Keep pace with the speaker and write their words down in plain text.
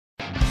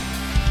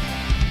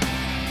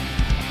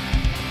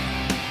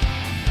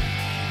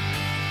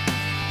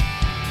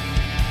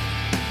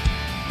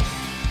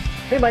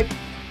Hey, Mike.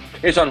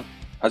 Hey, Sean.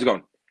 How's it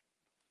going?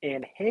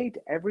 And hey to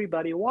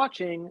everybody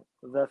watching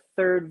the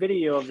third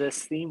video of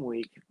this theme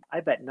week.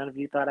 I bet none of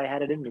you thought I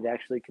had it in me to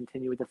actually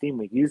continue with the theme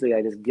week. Usually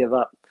I just give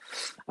up.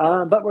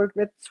 But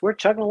we're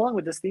chugging along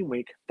with this theme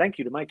week. Thank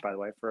you to Mike, by the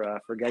way,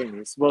 for getting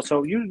these. Well,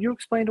 so you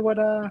explained what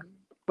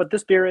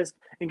this beer is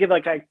and give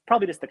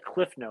probably just the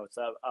cliff notes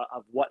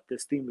of what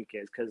this theme week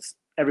is, because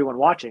everyone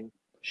watching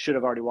should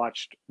have already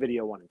watched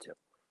video 1 and 2.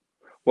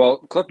 Well,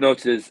 Cliff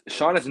Notes is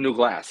Sean has a new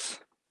glass.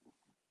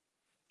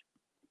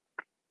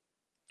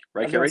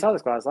 Right, I never Carrie? saw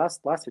this glass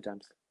last 2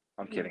 times.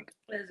 I'm kidding.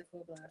 It is a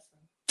full glass.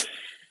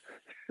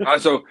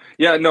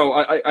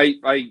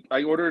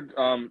 I ordered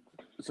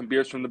some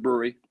beers from the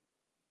brewery.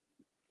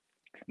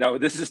 Now,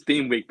 this is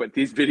theme week, but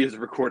these videos are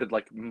recorded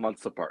like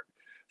months apart,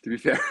 to be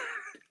fair.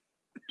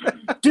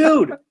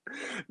 Dude!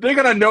 They're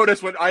going to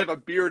notice when I have a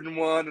beard in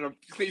one and I'm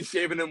clean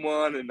shaven in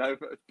one and I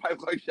have a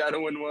pipe-like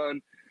shadow in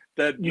one.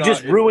 You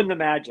just ruined the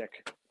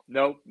magic.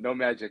 No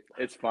magic.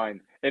 It's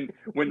fine. And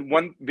when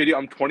one video,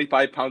 I'm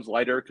 25 pounds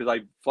lighter because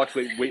I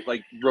fluctuate weight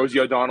like Rosie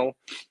O'Donnell.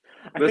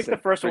 I think the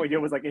first one we did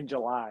was like in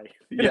July.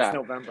 Yeah. It's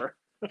November.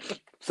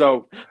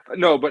 So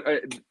no, but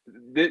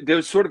there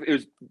was sort of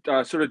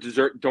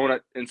dessert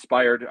donut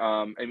inspired.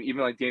 I mean,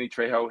 even like Danny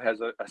Trejo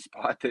has a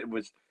spot that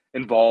was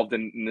involved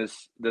in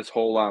this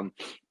whole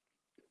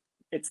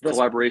It's this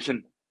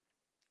collaboration.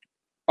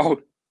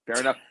 Oh, fair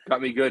enough.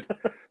 Got me good.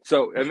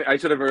 So I mean, I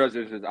should have realized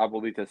this is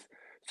Abuelitas.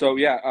 So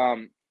yeah,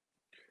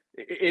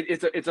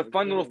 it's a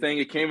fun little thing.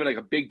 It came in like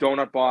a big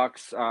donut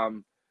box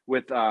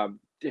with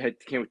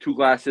it came with 2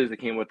 glasses. It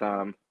came with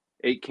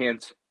 8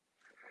 cans.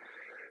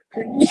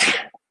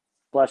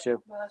 Bless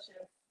you. Bless you.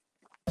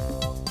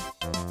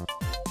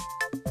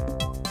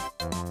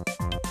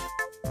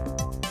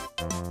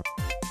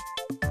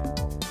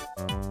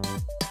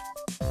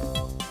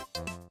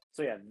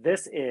 So yeah,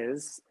 this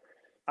is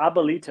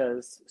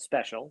Abuelita's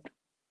special.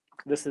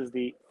 This is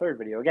the third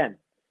video. Again,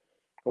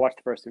 watch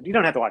the first 2. You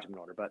don't have to watch them in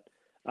order, but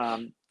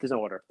there's no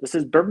order. This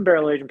is bourbon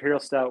barrel aged Imperial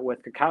Stout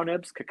with cacao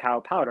nibs,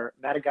 cacao powder,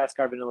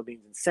 Madagascar vanilla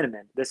beans, and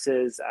cinnamon. This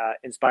is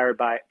inspired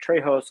by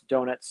Trejo's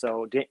donuts.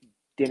 So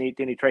Danny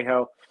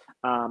Trejo.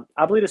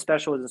 Abuelita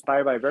special is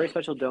inspired by a very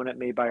special donut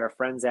made by our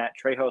friends at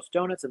Trejo's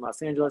Donuts in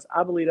Los Angeles.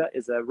 Abuelita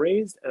is a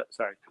raised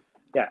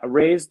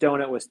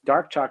donut with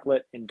dark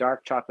chocolate and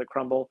dark chocolate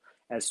crumble.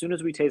 As soon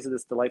as we tasted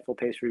this delightful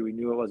pastry, we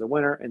knew it was a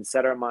winner and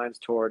set our minds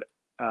toward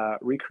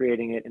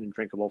recreating it in a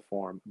drinkable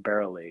form,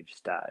 barrel-aged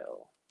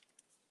style.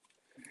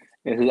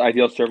 It has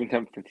ideal serving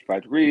temp,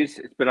 55 degrees.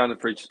 It's been on the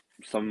fridge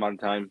some amount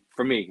of time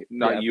for me,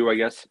 not you, I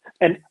guess.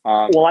 And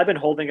well, I've been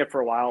holding it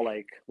for a while,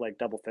 like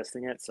double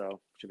fisting it, so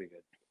should be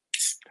good.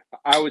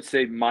 I would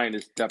say mine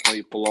is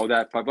definitely below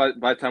that, but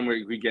by the time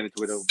we get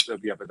into it, it'll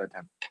be up at that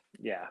time.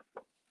 Yeah.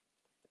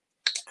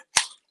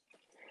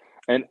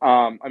 And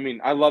I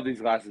mean, I love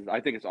these glasses. I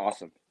think it's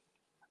awesome.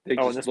 They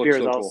and just this look beer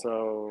is so also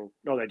cool.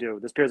 no, they do.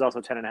 This beer is also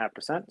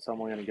 10.5%, so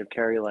I'm only going to give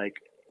Carrie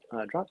like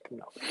a drop.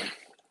 No.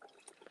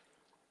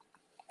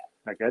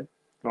 Not good?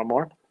 You want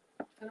more?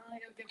 If I don't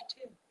like it, I'll give it to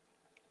you.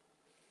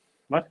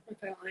 What? If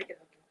I don't like it,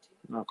 I'll give it to you.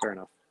 No, fair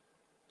enough.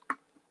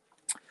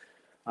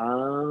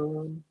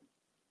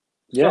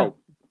 Yeah. So,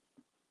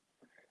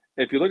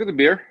 if you look at the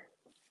beer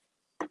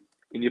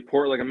and you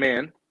pour it like a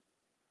man,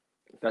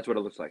 that's what it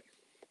looks like.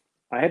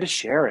 I had to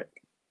share it.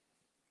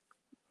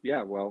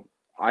 Yeah, well,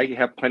 I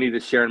have plenty to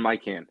share in my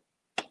can,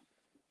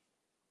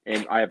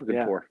 and I have a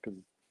good pour.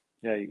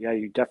 Yeah,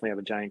 you definitely have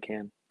a giant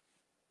can.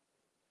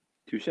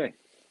 Touche.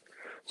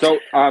 So,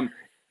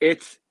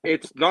 it's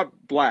not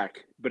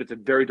black, but it's a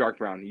very dark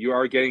brown. You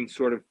are getting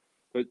sort of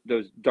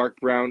those dark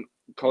brown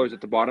colors at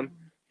the bottom.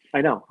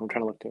 I know. I'm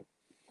trying to look too.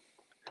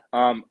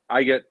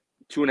 I get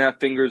 2.5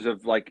 fingers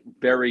of like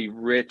very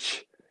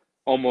rich,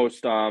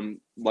 almost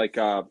like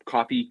a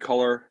coffee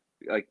color,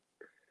 like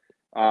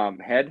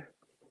head.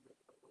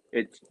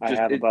 I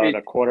have about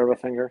a quarter of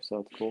a finger,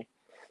 so it's cool.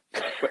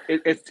 But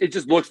it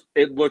just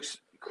looks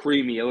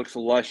creamy. It looks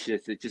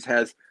luscious. It just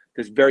has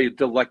this very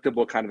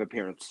delectable kind of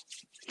appearance.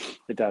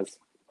 It does,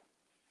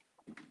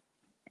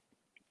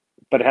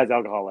 but it has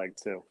alcohol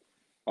legs too.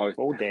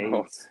 Oh, days.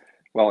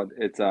 Well,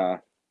 it's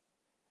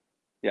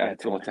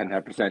it's all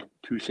 10.5%.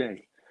 Touche.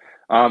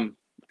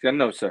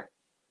 No, sir.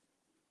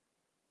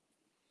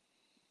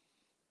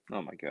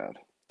 Oh my God.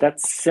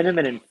 That's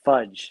cinnamon and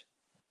fudge.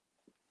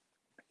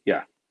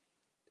 Yeah.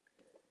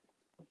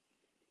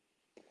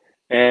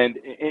 And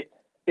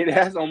it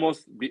has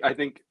almost, I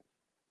think,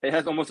 it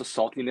has almost a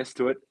saltiness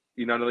to it.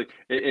 You know, like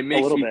it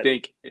makes you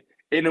think,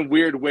 in a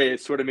weird way,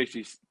 it sort of makes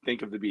you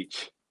think of the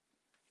beach.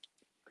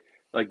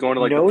 Like going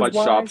to like the fudge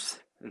shops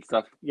and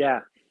stuff.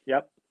 Yeah.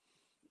 Yep.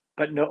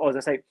 But no, as I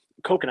say,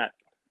 coconut.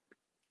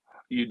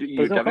 You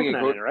There's no definitely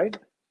coconut in it, right?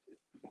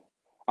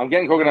 I'm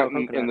getting coconut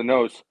in the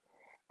nose.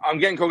 I'm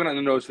getting coconut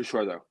in the nose for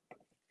sure, though.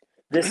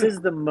 This is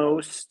the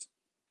most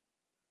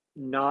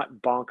not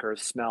bonkers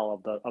smell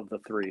of the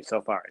 3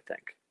 so far, I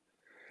think.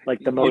 Like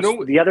the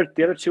most, the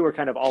other 2 are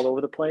kind of all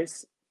over the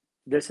place.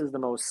 This is the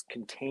most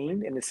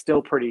contained, and it's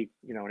still pretty.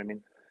 You know what I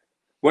mean?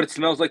 What it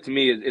smells like to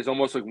me is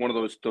almost like one of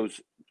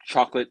those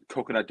chocolate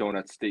coconut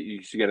donuts that you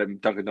used to get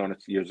at Dunkin'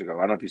 Donuts years ago.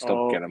 I don't know if you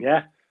still get them.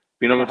 Yeah.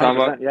 You know what I'm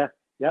talking about? Yeah.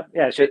 Yep.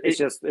 Yeah. It's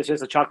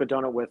just a chocolate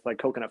donut with like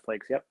coconut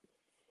flakes. Yep.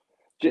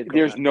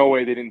 There's no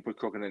way they didn't put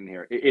coconut in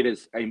here. It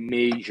is a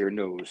major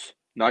nose,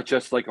 not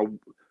just like oh,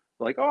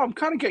 I'm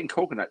kind of getting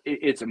coconut.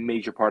 It's a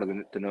major part of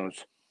the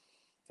nose.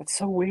 That's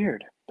so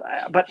weird.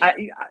 But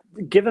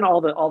given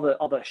all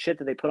the shit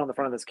that they put on the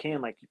front of this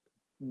can, like,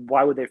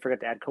 why would they forget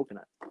to add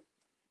coconut?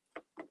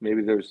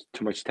 Maybe there's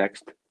too much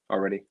text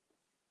already.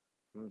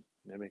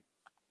 Maybe.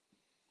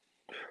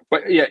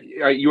 But yeah,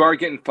 you are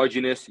getting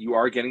fudginess. You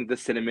are getting the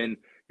cinnamon.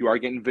 You are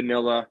getting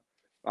vanilla.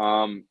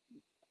 I'm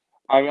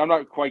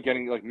not quite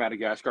getting like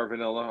Madagascar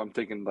vanilla. I'm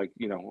thinking like,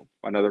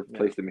 another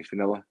place that makes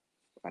vanilla.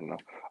 I don't know.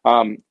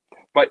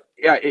 But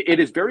yeah, it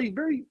is very,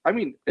 very, I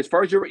mean, as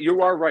far as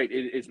you are right.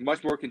 It is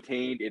much more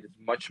contained. It is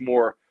much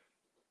more,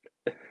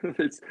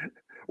 it's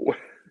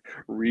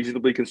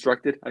reasonably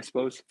constructed, I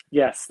suppose.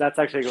 Yes, that's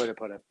actually a good way to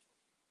put it.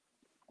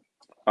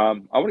 I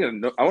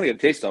want to get a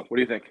taste though. What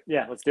do you think?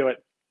 Yeah, let's do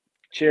it.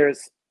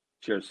 Cheers.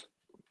 Cheers.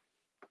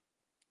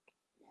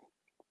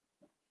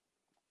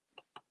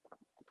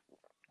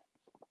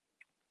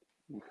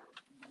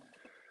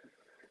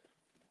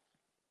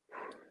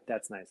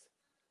 That's nice.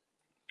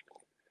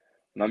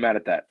 I'm not mad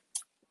at that.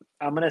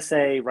 I'm going to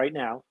say right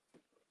now,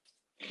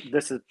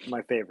 this is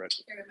my favorite.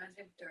 It reminds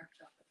me of dark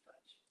chocolate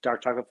fudge.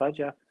 Dark chocolate fudge,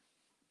 yeah.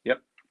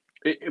 Yep.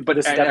 But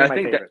this is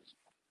definitely my favorite.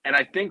 And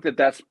I think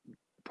that's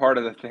part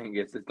of the thing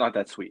is it's not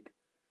that sweet.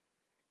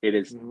 It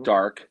is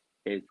dark.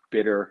 It's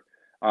bitter.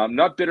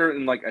 Not bitter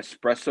in like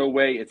espresso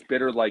way. It's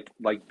bitter like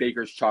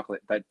baker's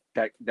chocolate.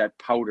 That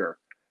powder.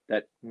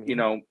 That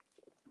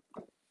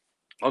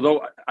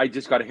Although I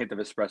just got a hint of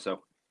espresso,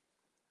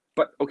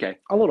 but okay,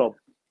 a little.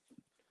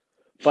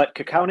 But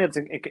cacao nibs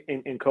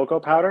in cocoa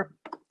powder,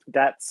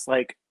 that's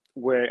like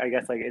where I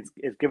guess like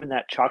it's given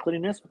that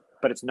chocolatiness,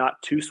 but it's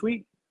not too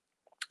sweet,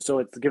 so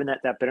it's given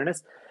that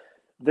bitterness.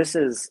 This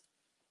is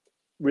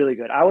really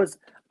good.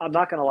 I'm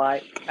not gonna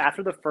lie.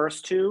 After the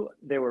first two,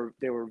 they were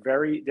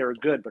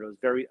good, but it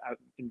was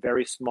in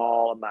very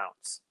small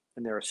amounts,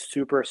 and they were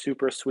super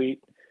super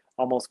sweet,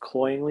 almost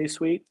cloyingly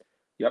sweet.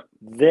 Yep.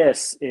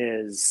 This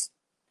is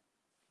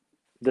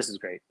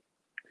great.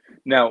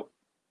 Now,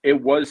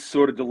 it was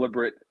sort of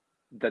deliberate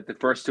that the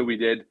first two we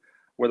did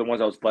were the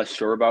ones I was less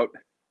sure about,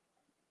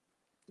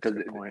 because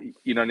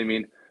you know what I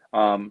mean.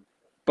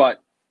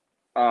 But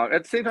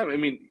at the same time, I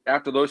mean,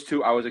 after those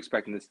two, I was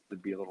expecting this to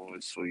be a little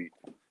bit sweet,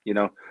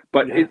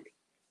 But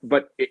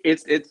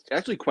it's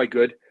actually quite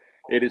good.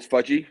 It is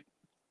fudgy.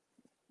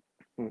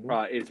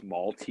 It's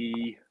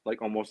malty,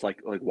 like almost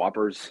like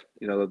Whoppers,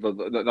 not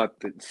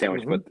the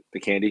sandwich, but the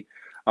candy.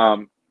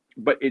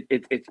 But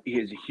it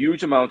has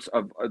huge amounts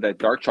of that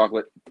dark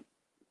chocolate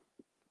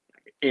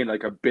in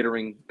like a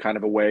bittering kind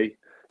of a way.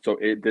 So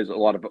there's a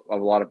lot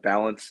of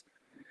balance.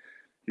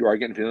 You are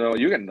getting vanilla.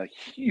 You're getting like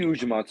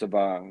huge amounts of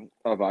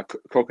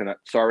coconut.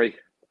 Sorry,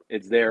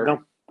 it's there.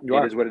 No,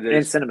 it is what it is.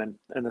 And cinnamon,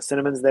 and the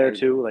cinnamon's there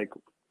too. Like,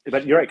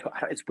 but you're right.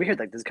 It's weird.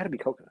 Like, there's got to be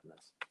coconut in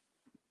this.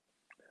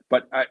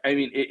 But I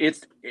mean, it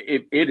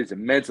is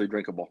immensely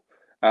drinkable.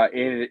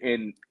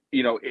 And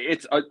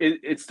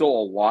it's still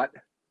a lot.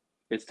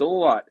 It's still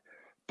a lot.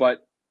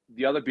 But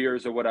the other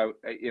beers are what I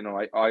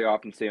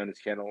often say on this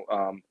channel.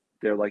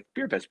 They're like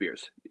beer fest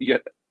beers. You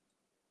get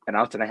an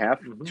ounce and a half,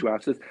 2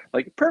 ounces,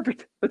 like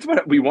perfect. That's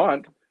what we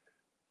want.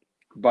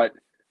 But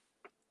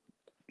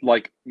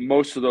like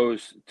most of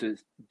those, to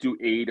do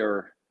 8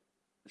 or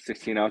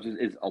 16 ounces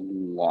is a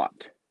lot.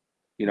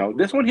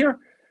 This one here,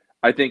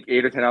 I think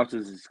 8 or 10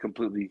 ounces is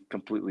completely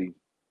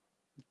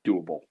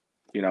doable.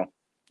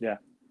 Yeah,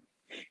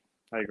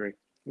 I agree.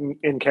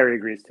 And Carrie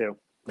agrees too.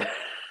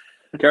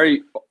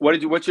 Carrie,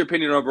 what's your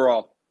opinion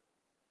overall?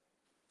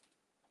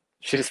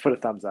 She just put a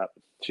thumbs up.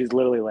 She's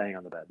literally laying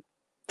on the bed.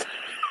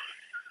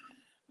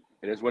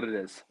 It is what it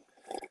is.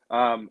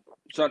 Sean,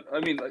 I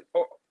mean,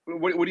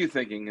 what are you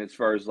thinking as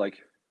far as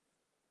like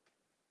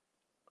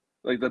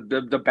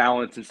the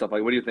balance and stuff?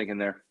 Like, what are you thinking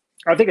there?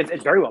 I think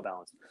it's very well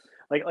balanced.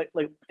 Like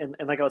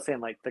like I was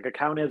saying, like the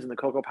cacao nibs and the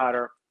cocoa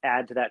powder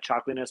add to that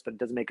chocolatiness, but it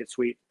doesn't make it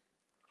sweet.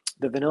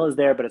 The vanilla is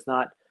there, but it's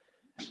not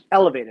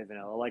elevated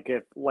vanilla. Like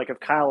if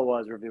Kyle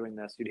was reviewing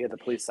this, you'd hear the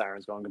police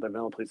sirens going, the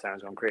vanilla police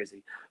sirens going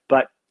crazy.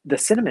 But the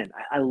cinnamon,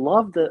 I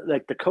love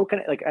the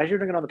coconut. Like as you're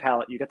drinking on the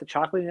palate, you get the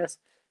chocolatiness,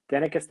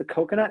 then it gets the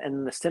coconut, and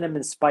then the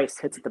cinnamon spice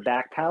hits the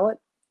back palate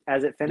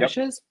as it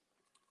finishes.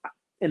 Yep.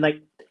 And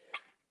like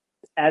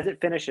as it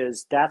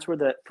finishes, that's where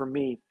for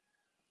me,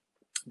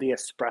 the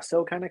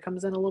espresso kind of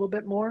comes in a little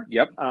bit more.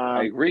 Yep,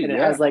 I agree. And it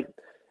has like,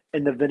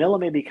 and the vanilla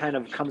maybe kind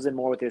of comes in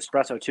more with the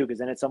espresso too, because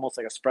then it's almost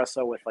like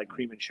espresso with like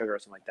cream and sugar or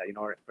something like that. You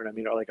know what I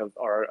mean? Or like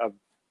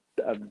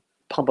a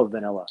pump of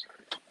vanilla.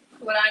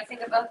 What I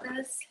think about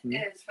this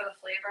is for the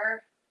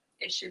flavor,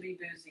 it should be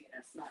boozy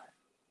and it's not.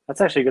 That's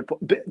actually a good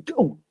point.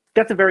 Oh,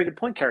 that's a very good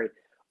point, Carrie.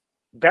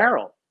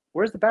 Barrel.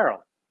 Where's the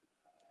barrel?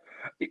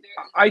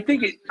 I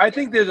think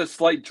there's a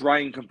slight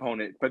drying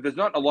component, but there's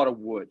not a lot of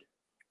wood.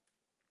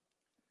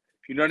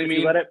 You know what I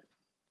mean?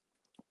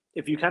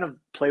 if you kind of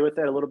play with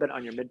it a little bit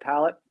on your mid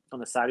palate, on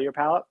the side of your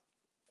palate,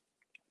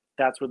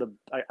 that's where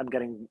I'm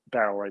getting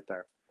barrel right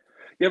there.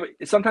 Yeah,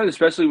 but sometimes,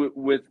 especially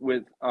with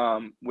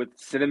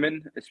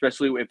cinnamon,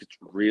 especially if it's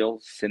real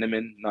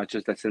cinnamon, not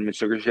just that cinnamon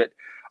sugar shit,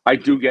 I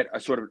do get a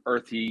sort of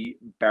earthy,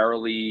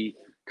 barrely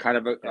kind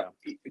of a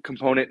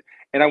component,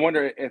 and I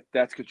wonder if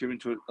that's contributing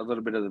to a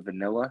little bit of the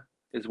vanilla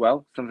as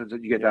well. Sometimes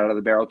you get that out of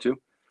the barrel too.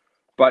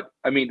 But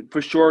I mean,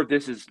 for sure,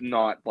 this is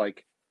not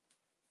like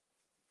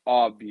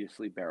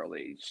obviously barrel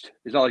aged.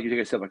 It's not like you take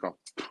a sip like, oh,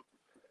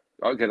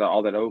 I'll get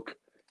all that oak,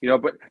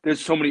 But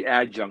there's so many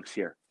adjuncts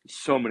here.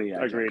 So many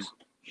adjuncts. Agreed.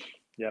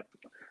 Yep.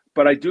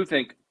 But I do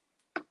think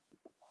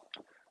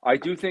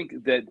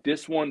that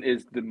this one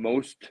is the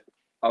most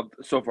of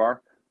so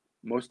far,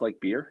 most like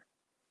beer.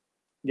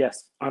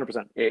 Yes,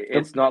 100%.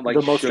 It's not like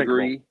sugary.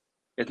 Drinkable.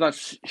 It's not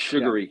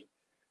sugary.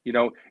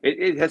 Yeah.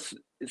 It has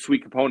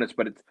sweet components,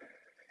 but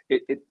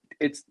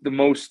it's the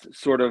most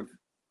sort of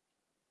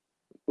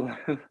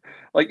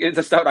like it's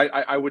a stout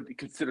I would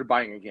consider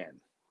buying again.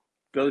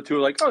 The other two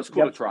are like, oh, it's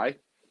cool to try.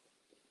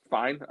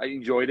 Fine, I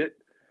enjoyed it.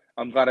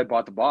 I'm glad I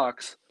bought the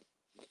box,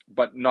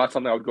 but not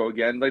something I would go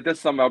again. Like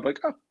this, something I would be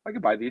like, oh, I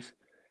could buy these,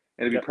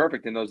 and it'd be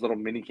perfect in those little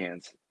mini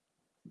cans.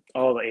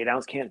 Oh, the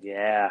 8-ounce cans,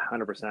 yeah,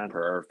 100%.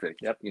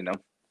 Perfect. Yep.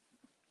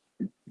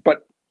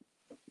 But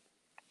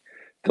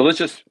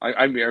delicious.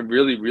 I mean,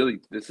 really,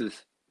 this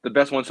is the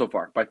best one so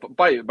far by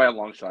a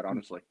long shot,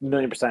 honestly.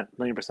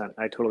 1,000,000%.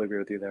 I totally agree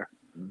with you there.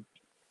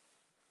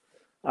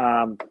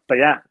 But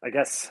yeah, I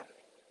guess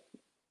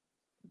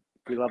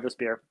we love this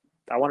beer.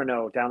 I want to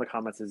know down in the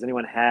comments, has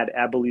anyone had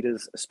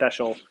Abuelita's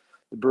special,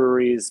 the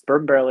Bruery's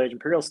Bourbon Barrel Aged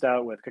Imperial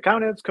Stout with cacao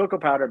nibs, cocoa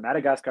powder,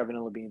 Madagascar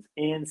vanilla beans,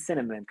 and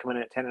cinnamon, coming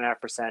in at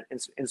 10.5%,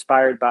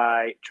 inspired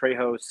by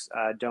Trejo's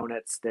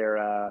donuts.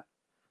 Their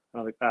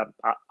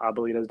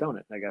Abuelita's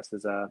donut, I guess,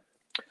 is the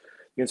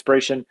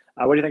inspiration.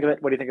 What do you think of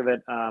it? What do you think of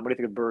it? What do you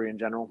think of Bruery in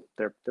general?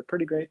 They're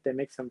pretty great. They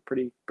make some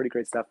pretty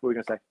great stuff. What are we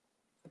gonna say?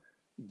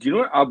 Do you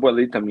know what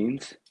Abuelita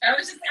means? I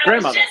was just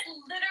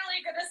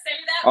literally gonna say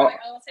that. Oh. But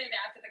I will say that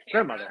after the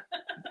camera. Grandmother.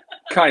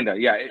 Kinda,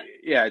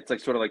 yeah. It's like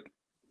sort of like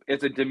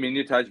it's a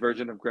diminutized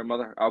version of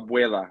grandmother.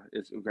 Abuela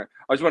is. Okay.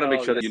 I just want to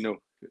make sure that you knew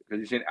because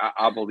you're saying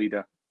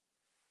Abuelita.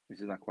 This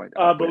is not quite.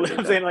 Abuelita.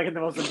 I'm saying like in the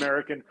most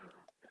American.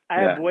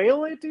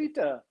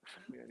 Abuelita.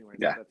 Anyway,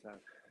 yeah.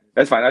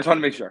 That's fine. I just want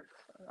to make sure.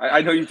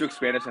 I know you took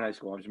Spanish in high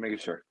school. I'm just making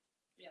sure.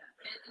 Yeah.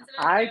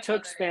 I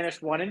took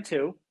Spanish 1 and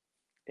 2,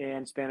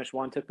 and Spanish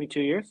 1 took me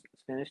 2 years.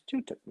 Spanish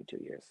 2 took me 2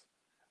 years.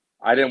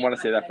 I didn't want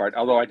to say that part,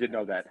 although I did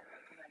know that.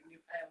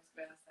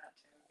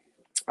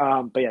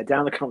 But yeah, down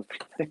in the comments,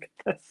 think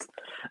of this.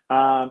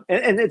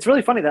 And it's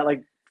really funny that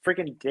like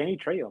freaking Danny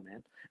Trejo,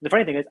 man. The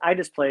funny thing is, I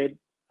just played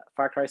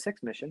Far Cry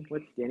 6 mission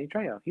with Danny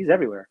Trejo. He's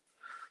everywhere.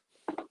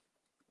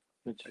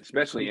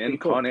 Especially in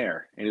Con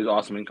Air, and he was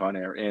awesome in Con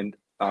Air and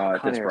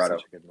Desperado.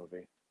 Such a good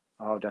movie.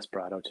 Oh,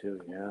 Desperado too.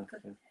 Yeah.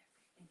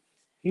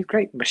 He's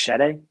great.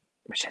 Machete.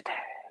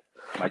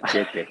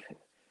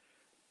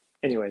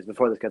 Anyways,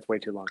 before this gets way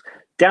too long,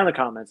 down in the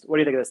comments, what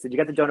do you think of this? Did you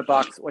get the donut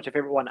box? What's your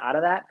favorite one out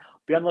of that?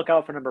 Be on the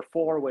lookout for number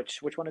 4.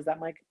 Which one is that,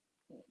 Mike?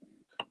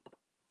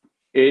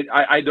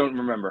 I don't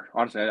remember.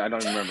 Honestly, I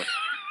don't remember.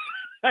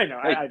 I know.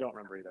 I don't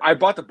remember either. I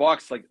bought the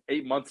box like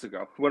 8 months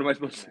ago. What am I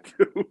supposed to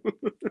do?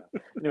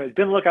 Anyways,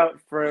 be on the lookout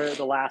for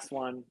the last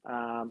one.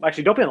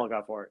 Actually, don't be on the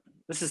lookout for it.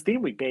 This is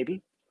theme week,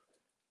 baby.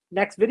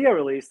 Next video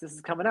release, this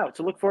is coming out.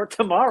 So look for it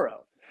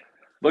tomorrow.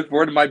 Look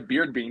forward to my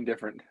beard being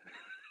different.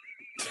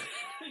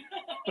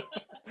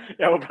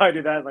 Yeah, we'll probably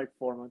do that in like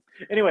 4 months.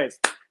 Anyways,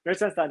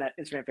 Nerdsense.net,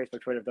 Instagram,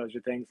 Facebook, Twitter, if those are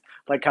things.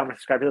 Like, comment,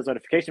 subscribe, hit those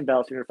notification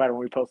bells so you're notified when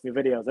we post new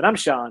videos. And I'm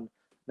Sean.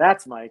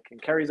 That's Mike. And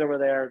Kerry's over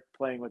there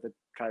playing with a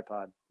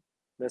tripod.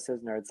 This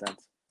is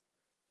Nerdsense.